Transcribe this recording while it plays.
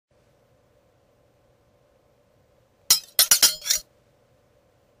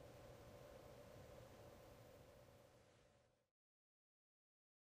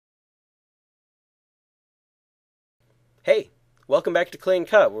Hey, welcome back to Clean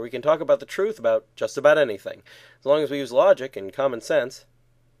Cut, where we can talk about the truth about just about anything, as long as we use logic and common sense.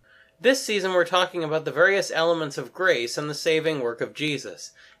 This season we're talking about the various elements of grace and the saving work of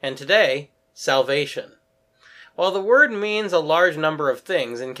Jesus, and today, salvation. While the word means a large number of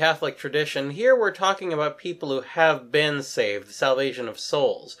things in Catholic tradition, here we're talking about people who have been saved, the salvation of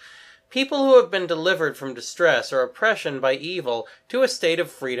souls. People who have been delivered from distress or oppression by evil to a state of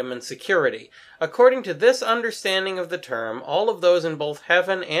freedom and security. According to this understanding of the term, all of those in both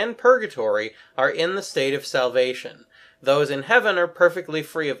heaven and purgatory are in the state of salvation. Those in heaven are perfectly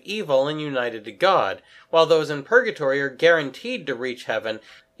free of evil and united to God, while those in purgatory are guaranteed to reach heaven,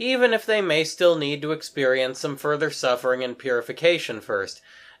 even if they may still need to experience some further suffering and purification first.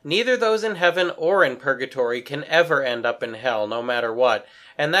 Neither those in heaven or in purgatory can ever end up in hell, no matter what,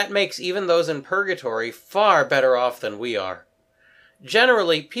 and that makes even those in purgatory far better off than we are.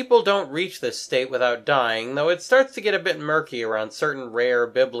 Generally, people don't reach this state without dying, though it starts to get a bit murky around certain rare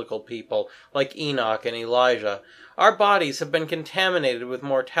biblical people, like Enoch and Elijah. Our bodies have been contaminated with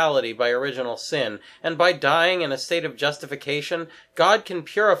mortality by original sin, and by dying in a state of justification, God can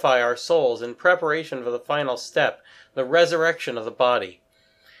purify our souls in preparation for the final step, the resurrection of the body.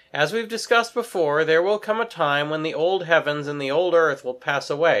 As we've discussed before, there will come a time when the old heavens and the old earth will pass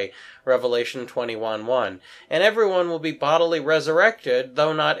away, Revelation 21:1, and everyone will be bodily resurrected,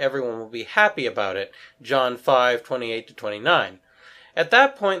 though not everyone will be happy about it, John 5:28-29. At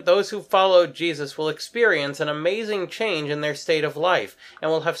that point, those who followed Jesus will experience an amazing change in their state of life,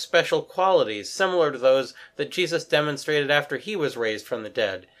 and will have special qualities, similar to those that Jesus demonstrated after he was raised from the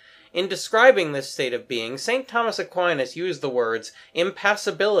dead. In describing this state of being, St. Thomas Aquinas used the words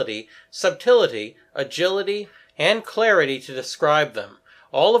impassibility, subtility, agility, and clarity to describe them,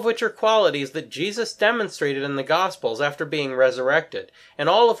 all of which are qualities that Jesus demonstrated in the Gospels after being resurrected, and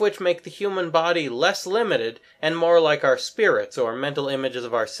all of which make the human body less limited and more like our spirits or mental images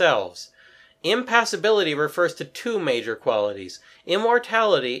of ourselves. Impassibility refers to two major qualities,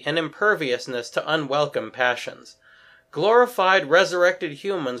 immortality and imperviousness to unwelcome passions. Glorified, resurrected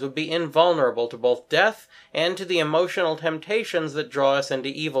humans would be invulnerable to both death and to the emotional temptations that draw us into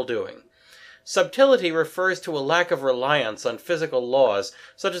evil-doing. Subtility refers to a lack of reliance on physical laws,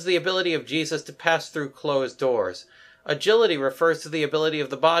 such as the ability of Jesus to pass through closed doors. Agility refers to the ability of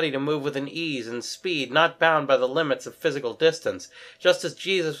the body to move with an ease and speed not bound by the limits of physical distance, just as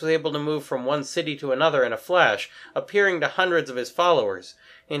Jesus was able to move from one city to another in a flash, appearing to hundreds of his followers.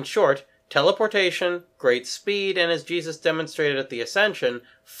 In short, teleportation, great speed, and as Jesus demonstrated at the Ascension,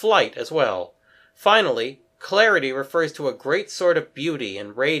 flight as well. Finally, clarity refers to a great sort of beauty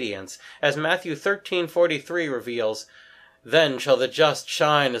and radiance, as Matthew 13:43 reveals, "Then shall the just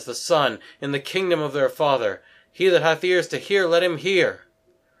shine as the sun in the kingdom of their Father. He that hath ears to hear, let him hear."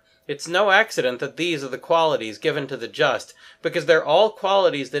 It's no accident that these are the qualities given to the just, because they're all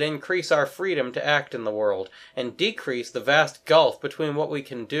qualities that increase our freedom to act in the world, and decrease the vast gulf between what we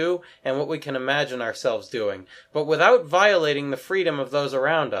can do and what we can imagine ourselves doing, but without violating the freedom of those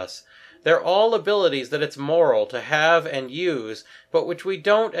around us. They're all abilities that it's moral to have and use, but which we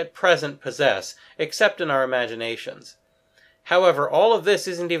don't at present possess, except in our imaginations. However, all of this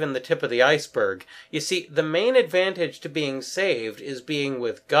isn't even the tip of the iceberg. You see, the main advantage to being saved is being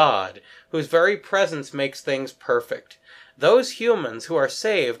with God, whose very presence makes things perfect. Those humans who are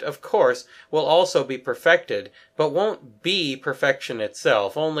saved, of course, will also be perfected, but won't be perfection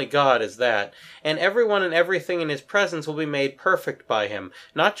itself. Only God is that. And everyone and everything in his presence will be made perfect by him.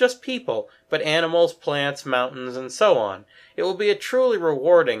 Not just people, but animals, plants, mountains, and so on. It will be a truly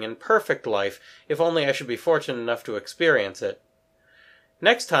rewarding and perfect life, if only I should be fortunate enough to experience it.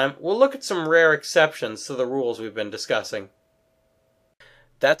 Next time, we'll look at some rare exceptions to the rules we've been discussing.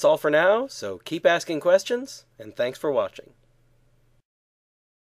 That's all for now, so keep asking questions, and thanks for watching.